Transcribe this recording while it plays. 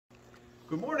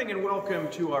Good morning and welcome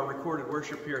to our recorded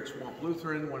worship here at Swamp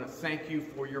Lutheran. I want to thank you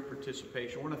for your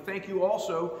participation. I want to thank you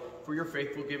also for your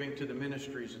faithful giving to the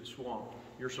ministries at Swamp.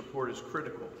 Your support is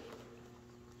critical.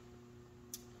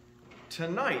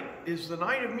 Tonight is the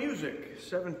night of music,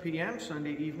 7 p.m.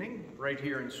 Sunday evening, right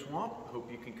here in Swamp.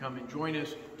 Hope you can come and join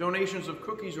us. Donations of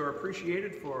cookies are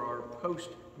appreciated for our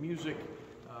post-music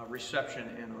reception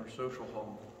in our social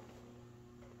hall.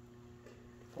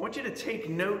 I want you to take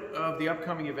note of the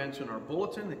upcoming events in our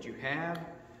bulletin that you have.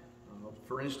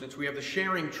 For instance, we have the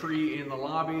sharing tree in the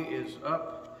lobby is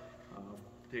up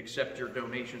to accept your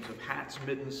donations of hats,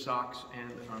 mittens, socks,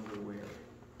 and underwear.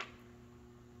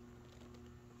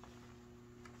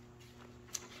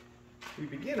 We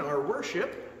begin our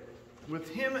worship with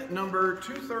hymn number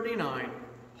 239,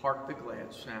 Hark the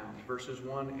Glad Sound, verses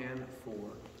 1 and 4.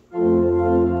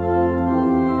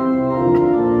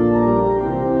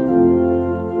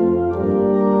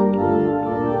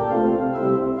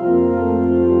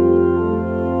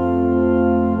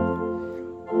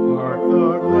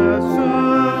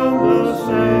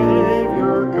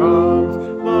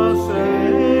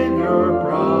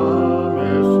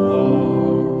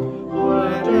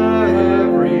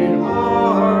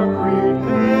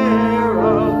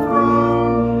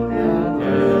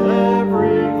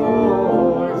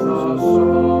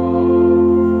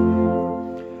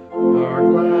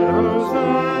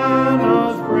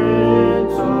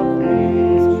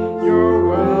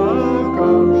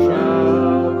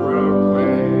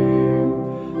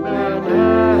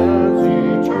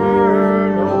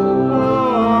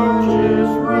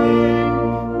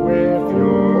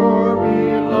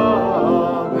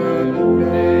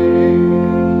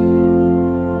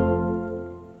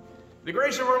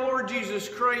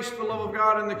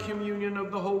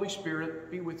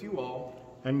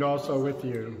 And also with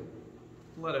you.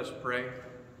 Let us pray.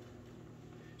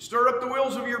 Stir up the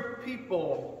wills of your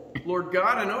people, Lord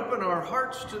God, and open our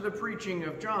hearts to the preaching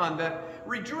of John, that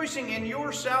rejoicing in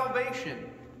your salvation,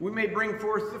 we may bring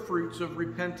forth the fruits of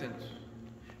repentance.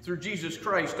 Through Jesus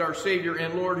Christ, our Savior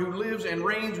and Lord, who lives and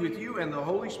reigns with you and the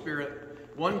Holy Spirit,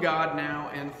 one God,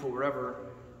 now and forever.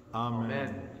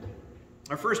 Amen.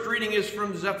 Our first reading is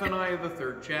from Zephaniah, the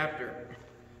 3rd chapter.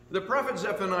 The prophet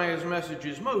Zephaniah's message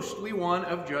is mostly one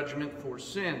of judgment for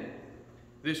sin.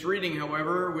 This reading,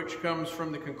 however, which comes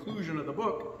from the conclusion of the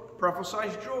book,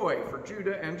 prophesies joy for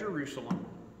Judah and Jerusalem.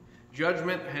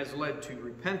 Judgment has led to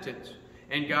repentance,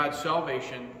 and God's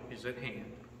salvation is at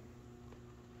hand.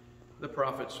 The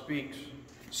prophet speaks,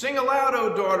 "Sing aloud,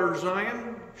 O daughter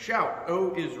Zion. Shout,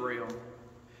 O Israel.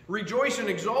 Rejoice and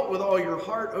exult with all your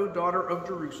heart, O daughter of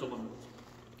Jerusalem.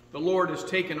 The Lord has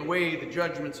taken away the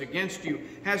judgments against you,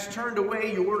 has turned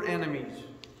away your enemies.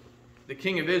 The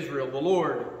King of Israel, the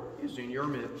Lord, is in your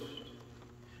midst.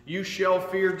 You shall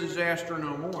fear disaster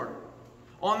no more.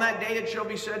 On that day it shall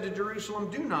be said to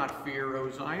Jerusalem, do not fear, O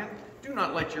Zion. Do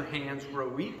not let your hands grow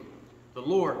weak. The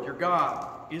Lord, your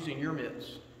God, is in your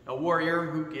midst, a warrior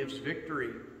who gives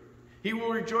victory. He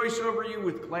will rejoice over you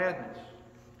with gladness.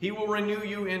 He will renew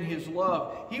you in his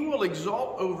love. He will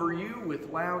exult over you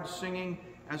with loud singing,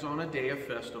 as on a day of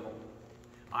festival.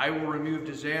 I will remove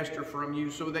disaster from you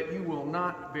so that you will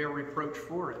not bear reproach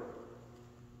for it.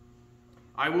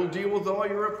 I will deal with all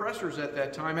your oppressors at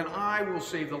that time, and I will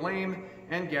save the lame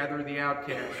and gather the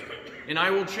outcast. And I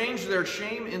will change their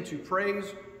shame into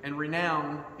praise and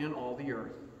renown in all the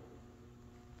earth.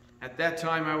 At that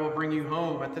time I will bring you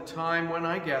home, at the time when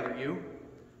I gather you.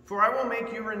 For I will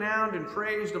make you renowned and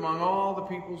praised among all the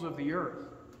peoples of the earth,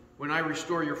 when I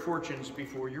restore your fortunes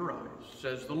before your eyes,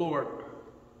 says the Lord."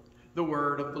 The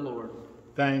word of the Lord.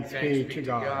 Thanks be to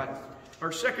God.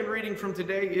 Our second reading from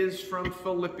today is from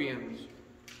Philippians,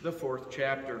 the 4th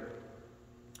chapter.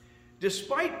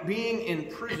 Despite being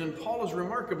in prison, Paul is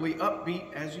remarkably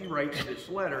upbeat as he writes this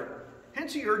letter.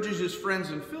 Hence he urges his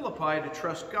friends in Philippi to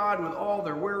trust God with all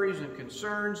their worries and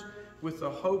concerns, with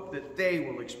the hope that they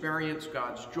will experience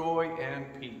God's joy and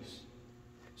peace.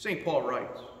 St. Paul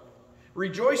writes,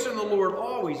 "Rejoice in the Lord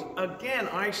always. Again,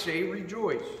 I say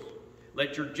rejoice.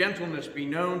 Let your gentleness be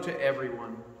known to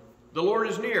everyone. The Lord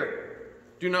is near.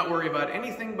 Do not worry about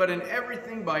anything, but in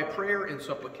everything by prayer and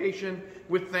supplication,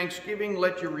 with thanksgiving,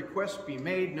 let your requests be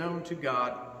made known to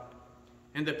God.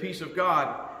 And the peace of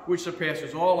God, which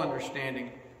surpasses all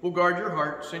understanding, will guard your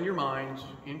hearts and your minds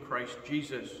in Christ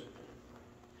Jesus."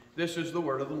 This is the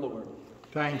word of the Lord.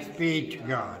 Thanks be to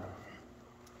God.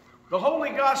 The Holy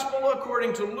Gospel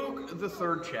according to Luke, the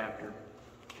 3rd chapter.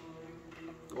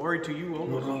 Glory to you, O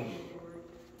Lord.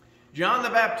 John the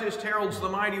Baptist heralds the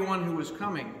mighty one who is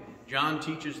coming. John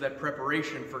teaches that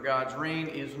preparation for God's reign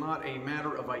is not a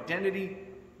matter of identity,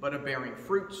 but of bearing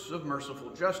fruits of merciful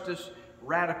justice,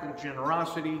 radical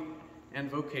generosity, and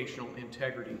vocational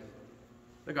integrity.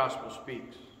 The gospel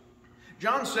speaks.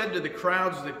 John said to the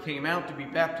crowds that came out to be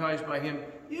baptized by him,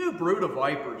 "You brood of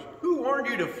vipers, who warned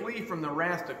you to flee from the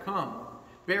wrath to come?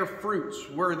 Bear fruits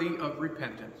worthy of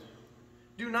repentance.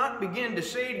 Do not begin to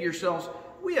say to yourselves,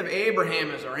 'We have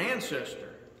Abraham as our ancestor.'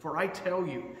 For I tell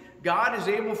you, God is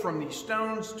able from these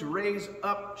stones to raise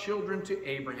up children to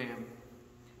Abraham.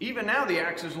 Even now the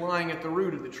axe is lying at the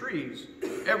root of the trees.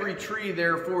 Every tree,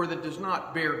 therefore, that does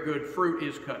not bear good fruit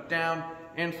is cut down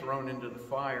and thrown into the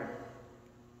fire."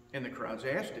 And the crowds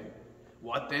asked him,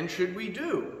 "What then should we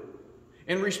do?"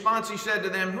 In response he said to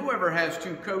them, "Whoever has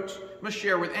 2 coats must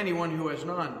share with anyone who has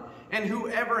none, and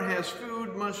whoever has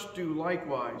food must do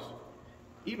likewise."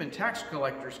 Even tax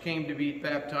collectors came to be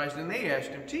baptized, and they asked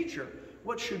him, "Teacher,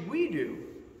 what should we do?"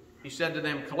 He said to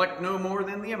them, "Collect no more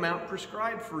than the amount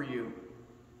prescribed for you."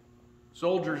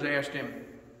 Soldiers asked him,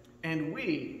 "And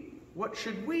we, what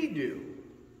should we do?"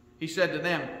 He said to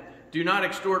them, "Do not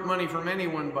extort money from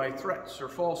anyone by threats or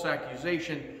false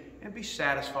accusation, and be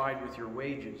satisfied with your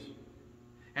wages."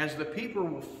 As the people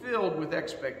were filled with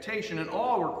expectation, and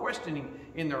all were questioning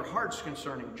in their hearts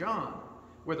concerning John,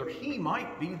 whether he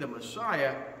might be the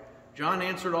Messiah, John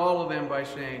answered all of them by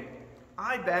saying,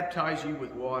 "I baptize you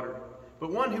with water, but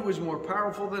one who is more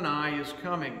powerful than I is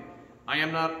coming. I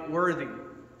am not worthy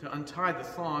to untie the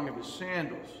thong of his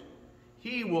sandals.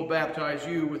 He will baptize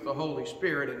you with the Holy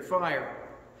Spirit and fire.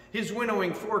 His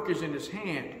winnowing fork is in his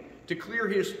hand, to clear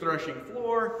his threshing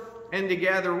floor and to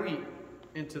gather wheat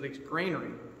into the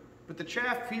granary. But the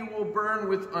chaff he will burn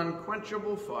with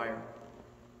unquenchable fire."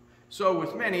 So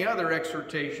with many other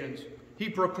exhortations, he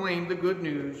proclaimed the good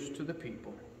news to the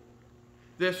people.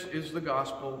 This is the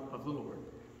gospel of the Lord.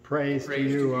 Praise to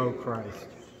you, O Christ.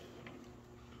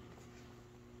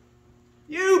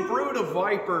 "You brood of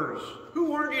vipers, who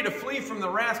warned you to flee from the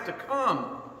wrath to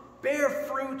come? Bear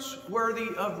fruits worthy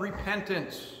of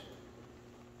repentance."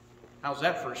 How's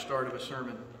that for a start of a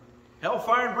sermon?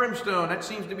 Hellfire and brimstone, that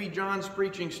seems to be John's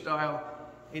preaching style.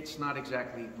 It's not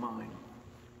exactly mine.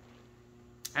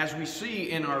 As we see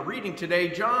in our reading today,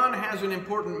 John has an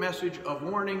important message of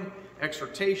warning,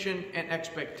 exhortation, and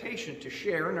expectation to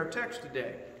share in our text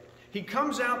today. He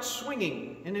comes out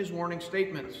swinging in his warning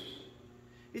statements.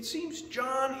 It seems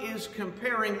John is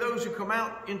comparing those who come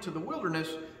out into the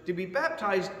wilderness to be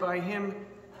baptized by him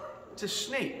to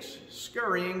snakes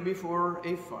scurrying before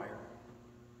a fire.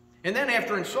 And then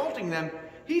after insulting them,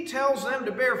 he tells them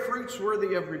to bear fruits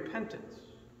worthy of repentance.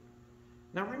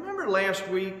 Now remember last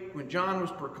week when John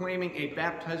was proclaiming a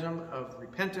baptism of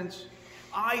repentance?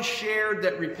 I shared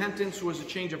that repentance was a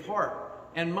change of heart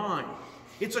and mind.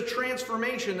 It's a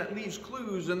transformation that leaves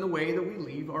clues in the way that we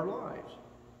live our lives.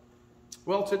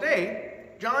 Well,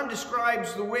 today, John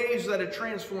describes the ways that a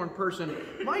transformed person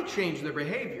might change their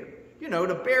behavior.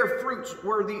 To bear fruits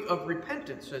worthy of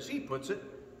repentance, as he puts it.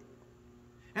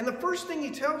 And the first thing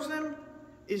he tells them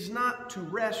is not to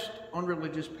rest on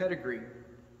religious pedigree.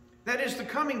 That is, the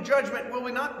coming judgment will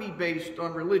not be based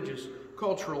on religious,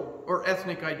 cultural, or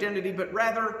ethnic identity, but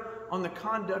rather on the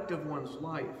conduct of one's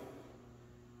life.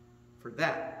 For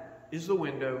that is the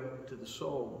window to the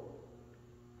soul.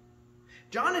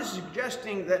 John is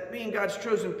suggesting that being God's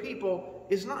chosen people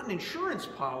is not an insurance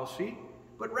policy,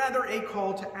 but rather a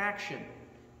call to action.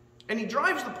 And he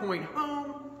drives the point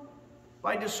home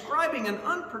by describing an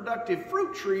unproductive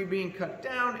fruit tree being cut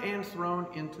down and thrown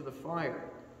into the fire.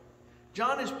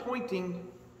 John is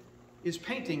painting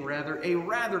a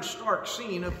rather stark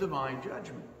scene of divine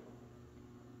judgment.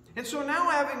 And so now,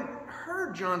 having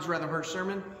heard John's rather harsh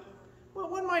sermon, well,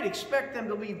 one might expect them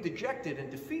to leave dejected and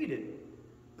defeated,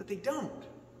 but they don't.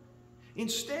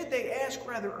 Instead, they ask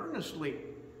rather earnestly,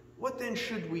 "What then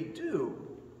should we do?"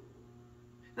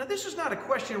 Now, this is not a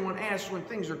question one asks when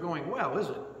things are going well, is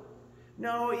it?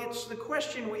 No, it's the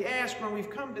question we ask when we've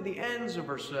come to the ends of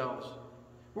ourselves,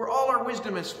 where all our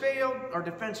wisdom has failed, our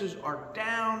defenses are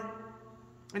down,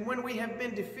 and when we have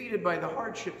been defeated by the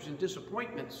hardships and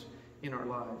disappointments in our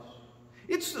lives.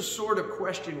 It's the sort of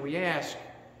question we ask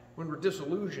when we're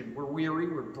disillusioned, we're weary,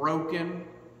 we're broken,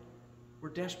 we're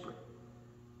desperate.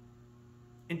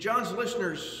 And John's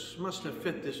listeners must have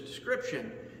fit this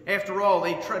description. After all,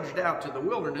 they trudged out to the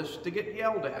wilderness to get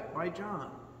yelled at by John.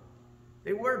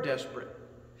 They were desperate,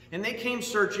 and they came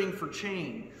searching for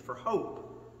change, for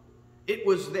hope. It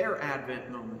was their Advent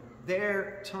moment,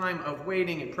 their time of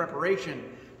waiting and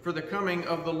preparation for the coming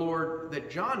of the Lord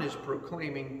that John is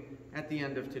proclaiming at the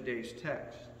end of today's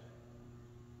text.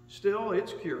 Still,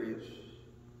 it's curious.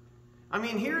 I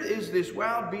mean, here is this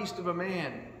wild beast of a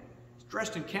man,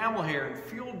 dressed in camel hair and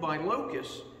fueled by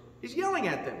locusts, He's yelling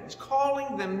at them. He's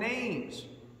calling them names.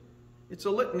 It's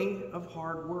a litany of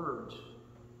hard words.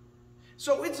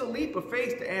 So it's a leap of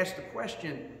faith to ask the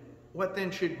question, what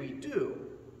then should we do?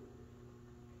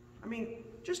 I mean,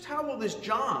 just how will this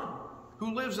John,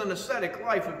 who lives an ascetic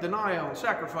life of denial and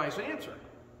sacrifice, answer?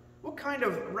 What kind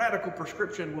of radical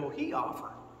prescription will he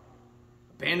offer?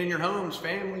 Abandon your homes,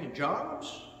 family, and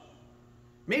jobs?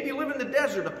 Maybe live in the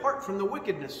desert apart from the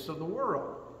wickedness of the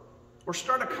world. Or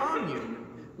start a commune,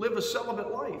 live a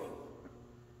celibate life.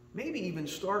 Maybe even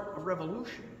start a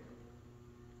revolution.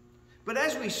 But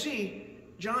as we see,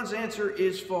 John's answer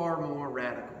is far more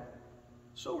radical.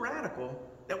 So radical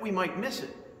that we might miss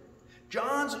it.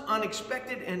 John's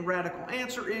unexpected and radical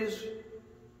answer is,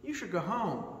 you should go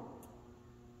home.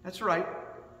 That's right.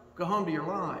 Go home to your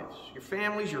lives, your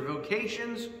families, your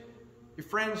vocations, your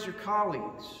friends, your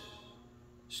colleagues.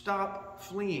 Stop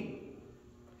fleeing.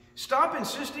 Stop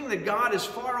insisting that God is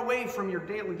far away from your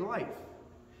daily life.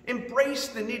 Embrace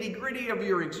the nitty-gritty of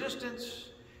your existence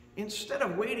instead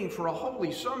of waiting for a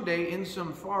holy someday in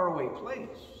some faraway place.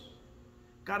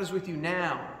 God is with you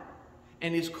now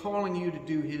and is calling you to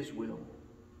do his will.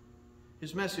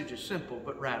 His message is simple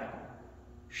but radical.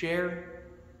 Share,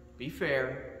 be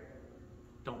fair,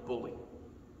 don't bully.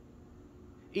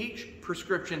 Each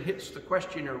prescription hits the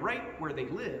questioner right where they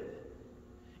live.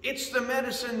 It's the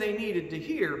medicine they needed to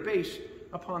hear based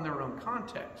upon their own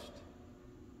context.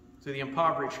 To the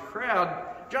impoverished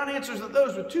crowd, John answers that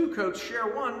those with 2 coats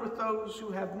share one with those who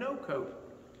have no coat,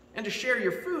 and to share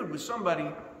your food with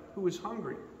somebody who is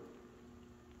hungry.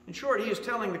 In short, he is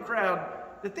telling the crowd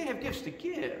that they have gifts to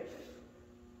give.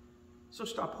 So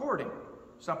stop hoarding,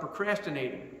 stop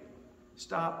procrastinating,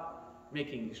 stop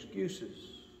making excuses.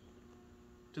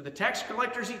 To the tax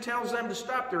collectors, he tells them to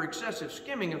stop their excessive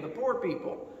skimming of the poor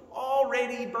people,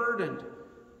 already burdened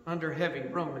under heavy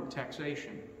Roman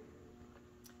taxation.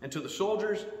 And to the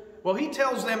soldiers, well, he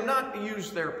tells them not to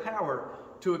use their power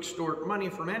to extort money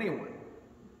from anyone.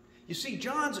 You see,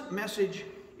 John's message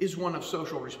is one of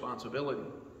social responsibility.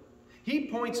 He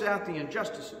points out the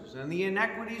injustices and the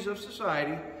inequities of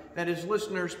society that his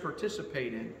listeners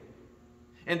participate in.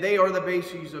 And they are the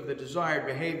bases of the desired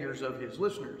behaviors of his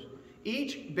listeners,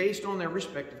 each based on their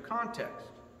respective context.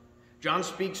 John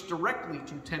speaks directly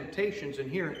to temptations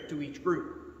inherent to each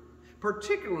group,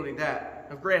 particularly that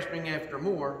of grasping after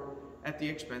more at the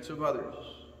expense of others,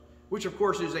 which of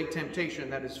course is a temptation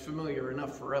that is familiar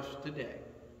enough for us today.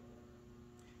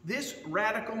 This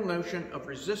radical notion of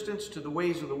resistance to the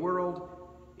ways of the world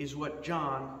is what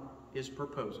John is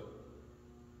proposing.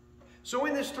 So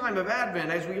in this time of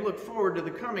Advent, as we look forward to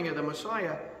the coming of the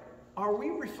Messiah, are we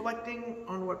reflecting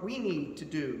on what we need to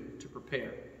do to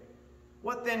prepare?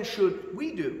 What then should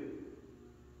we do?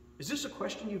 Is this a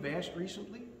question you've asked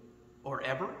recently or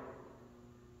ever?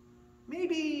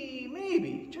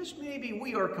 Maybe, just maybe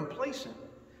we are complacent,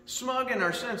 smug in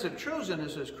our sense of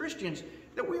chosenness as Christians,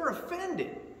 that we are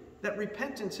offended that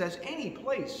repentance has any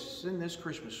place in this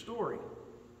Christmas story.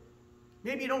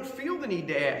 Maybe you don't feel the need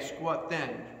to ask, what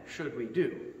then should we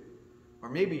do? Or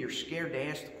maybe you're scared to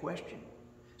ask the question,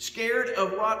 scared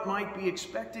of what might be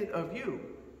expected of you.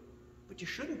 But you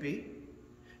shouldn't be.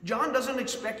 John doesn't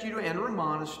expect you to enter a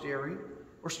monastery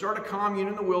or start a commune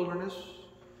in the wilderness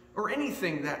or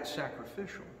anything that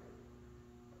sacrificial.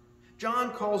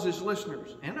 John calls his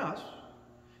listeners and us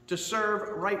to serve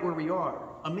right where we are,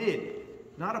 amid,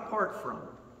 not apart from,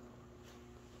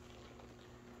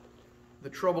 the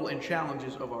trouble and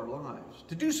challenges of our lives.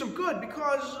 To do some good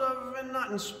because of, and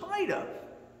not in spite of,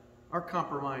 our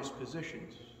compromised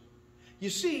positions. You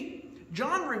see,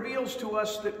 John reveals to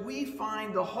us that we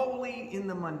find the holy in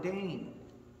the mundane,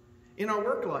 in our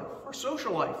work life, our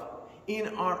social life, in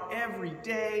our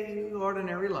everyday,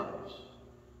 ordinary lives.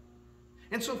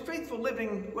 And so faithful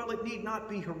living, well, it need not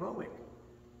be heroic.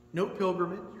 No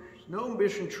pilgrimage, no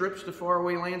mission trips to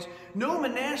faraway lands, no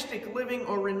monastic living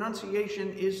or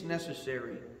renunciation is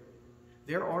necessary.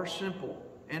 There are simple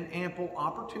and ample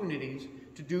opportunities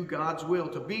to do God's will,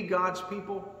 to be God's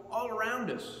people all around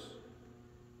us.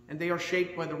 And they are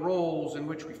shaped by the roles in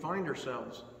which we find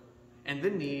ourselves and the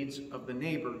needs of the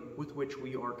neighbor with which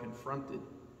we are confronted.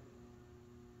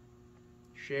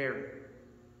 Share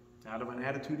out of an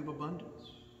attitude of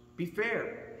abundance. Be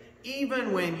fair,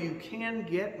 even when you can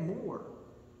get more.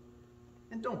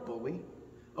 And don't bully.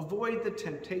 Avoid the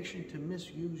temptation to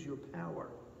misuse your power.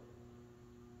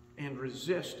 And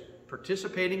resist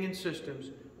participating in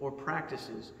systems or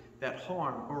practices that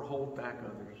harm or hold back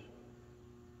others.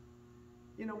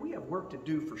 You know, we have work to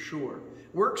do for sure.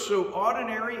 Work so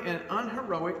ordinary and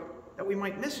unheroic that we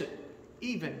might miss it,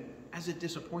 even as it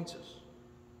disappoints us.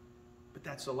 But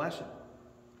that's the lesson.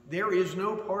 There is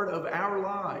no part of our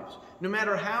lives, no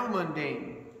matter how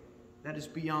mundane, that is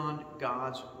beyond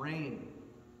God's reign.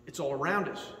 It's all around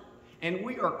us, and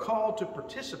we are called to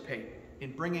participate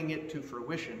in bringing it to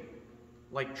fruition,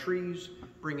 like trees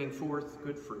bringing forth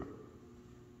good fruit.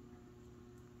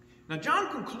 Now,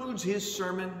 John concludes his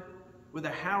sermon with a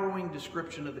harrowing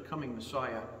description of the coming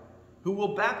Messiah, who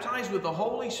will baptize with the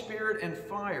Holy Spirit and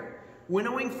fire,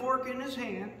 winnowing fork in his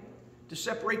hand to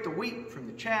separate the wheat from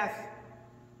the chaff,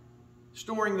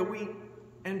 storing the wheat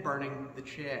and burning the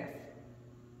chaff.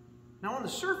 Now, on the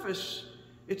surface,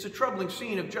 it's a troubling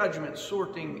scene of judgment,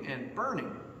 sorting, and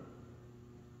burning.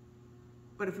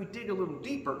 But if we dig a little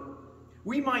deeper,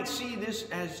 we might see this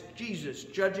as Jesus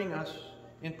judging us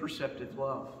in perceptive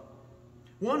love.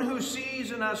 One who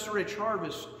sees in us a rich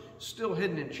harvest still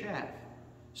hidden in chaff,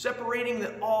 separating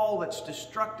all that's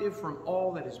destructive from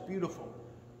all that is beautiful,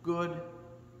 good,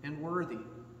 and worthy.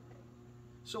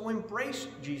 So embrace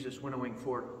Jesus' winnowing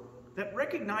fork that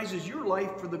recognizes your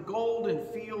life for the golden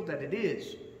field that it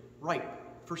is,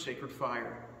 ripe for sacred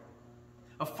fire.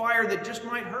 A fire that just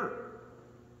might hurt,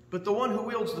 but the one who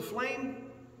wields the flame,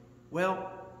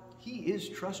 well, he is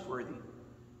trustworthy.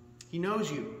 He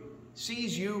knows you,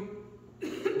 sees you,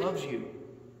 loves you,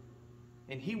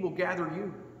 and he will gather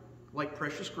you like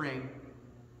precious grain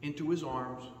into his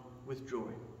arms with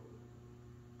joy.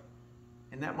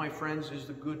 And that, my friends, is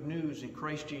the good news in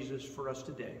Christ Jesus for us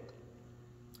today.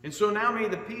 And so now may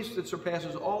the peace that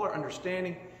surpasses all our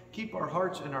understanding keep our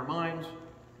hearts and our minds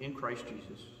in Christ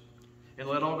Jesus. And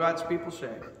let all God's people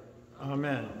say,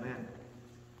 Amen. Amen.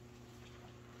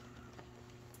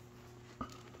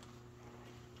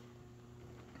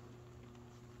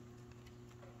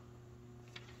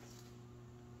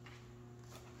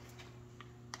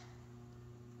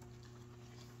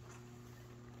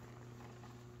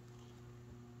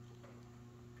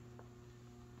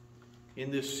 In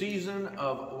this season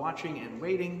of watching and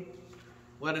waiting,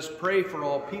 let us pray for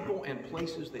all people and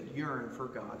places that yearn for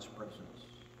God's presence.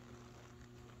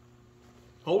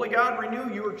 Holy God,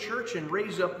 renew your church and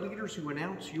raise up leaders who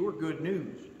announce your good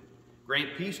news.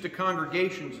 Grant peace to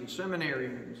congregations and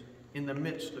seminarians in the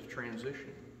midst of transition.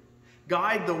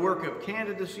 Guide the work of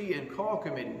candidacy and call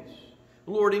committees.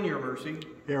 Lord, in your mercy,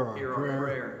 hear our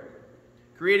prayer.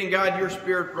 Creating God, your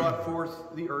Spirit brought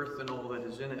forth the earth and all that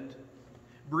is in it.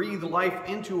 Breathe life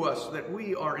into us that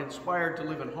we are inspired to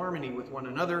live in harmony with one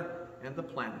another and the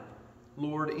planet.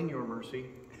 Lord, in your mercy,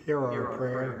 hear our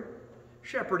prayer.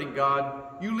 Shepherding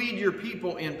God, you lead your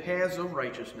people in paths of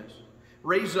righteousness.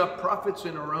 Raise up prophets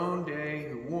in our own day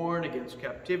who warn against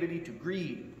captivity to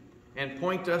greed and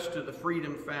point us to the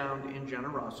freedom found in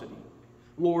generosity.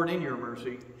 Lord, in your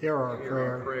mercy, hear our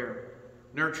prayer.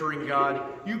 Nurturing God,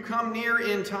 you come near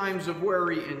in times of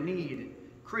worry and need.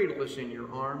 Cradle us in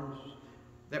your arms,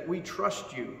 that we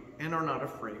trust you and are not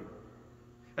afraid.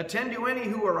 Attend to any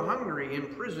who are hungry,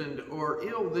 imprisoned, or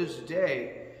ill this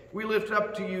day. We lift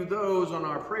up to you those on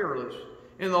our prayer list,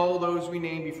 and all those we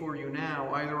name before you now,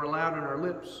 either aloud in our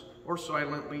lips or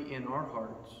silently in our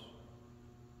hearts.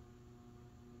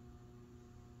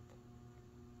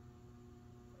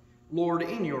 Lord,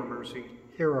 in your mercy,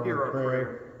 hear our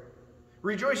prayer.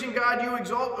 Rejoicing God, you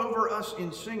exalt over us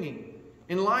in singing.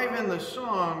 Enliven the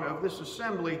song of this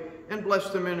assembly and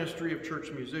bless the ministry of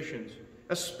church musicians,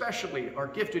 especially our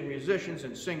gifted musicians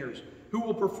and singers who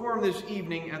will perform this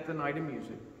evening at the Night of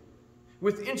Music.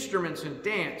 With instruments and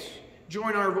dance,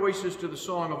 join our voices to the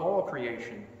song of all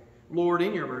creation. Lord,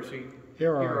 in your mercy,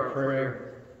 hear our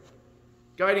prayer.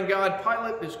 Guiding God,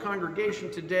 pilot this congregation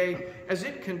today as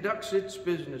it conducts its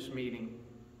business meeting.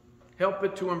 Help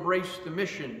it to embrace the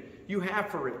mission you have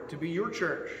for it to be your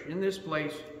church in this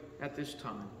place at this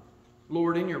time.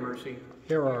 Lord, in your mercy,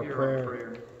 hear our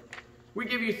prayer. We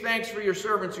give you thanks for your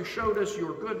servants who showed us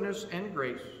your goodness and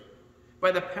grace.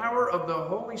 By the power of the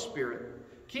Holy Spirit,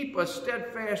 keep us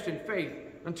steadfast in faith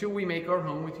until we make our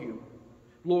home with you.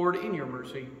 Lord, in your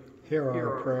mercy, hear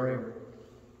our prayer.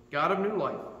 God of new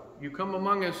life, you come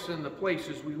among us in the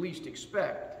places we least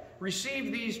expect.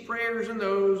 Receive these prayers and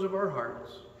those of our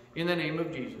hearts. In the name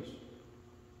of Jesus.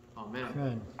 Amen.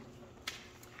 Amen.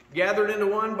 Gathered into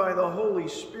one by the Holy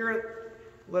Spirit,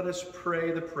 let us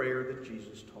pray the prayer that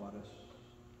Jesus taught us.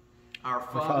 Our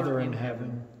Father in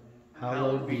heaven,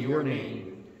 hallowed be your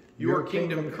name. Your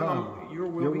kingdom come, your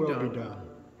will be done,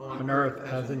 on earth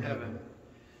as in heaven.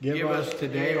 Give us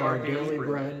today our daily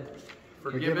bread.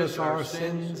 Forgive us our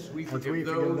sins, as we forgive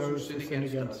those who sin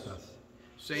against us.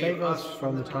 Save us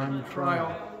from the time of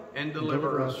trial, and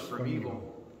deliver us from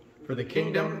evil. For the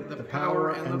kingdom, the power,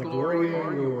 and the glory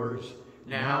are yours,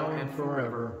 now and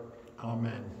forever.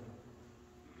 Amen.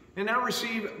 And now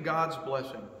receive God's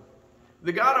blessing.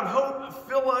 The God of hope,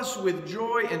 fill us with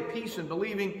joy and peace in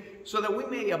believing, so that we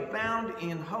may abound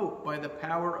in hope by the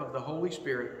power of the Holy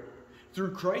Spirit,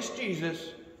 through Christ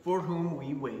Jesus, for whom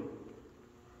we wait.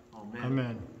 Amen.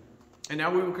 Amen. And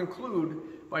now we will conclude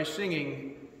by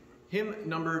singing hymn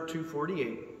number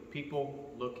 248,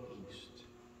 People Look East.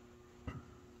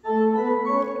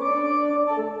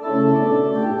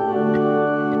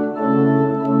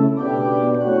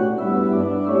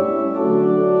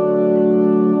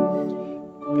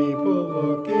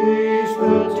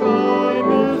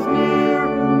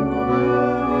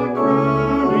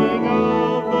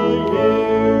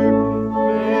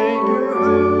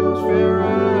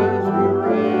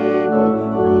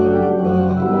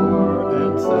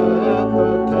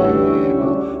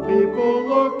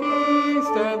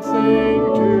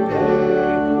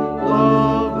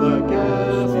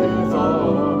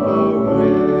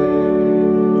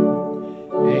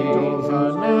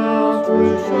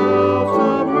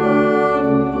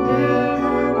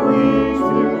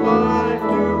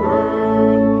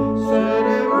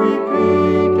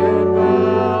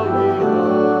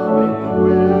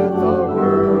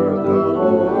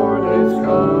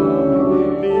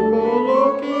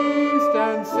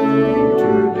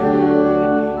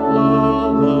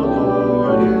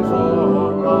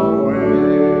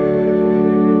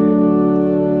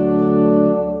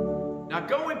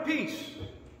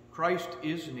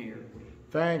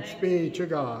 Thanks be to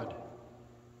God.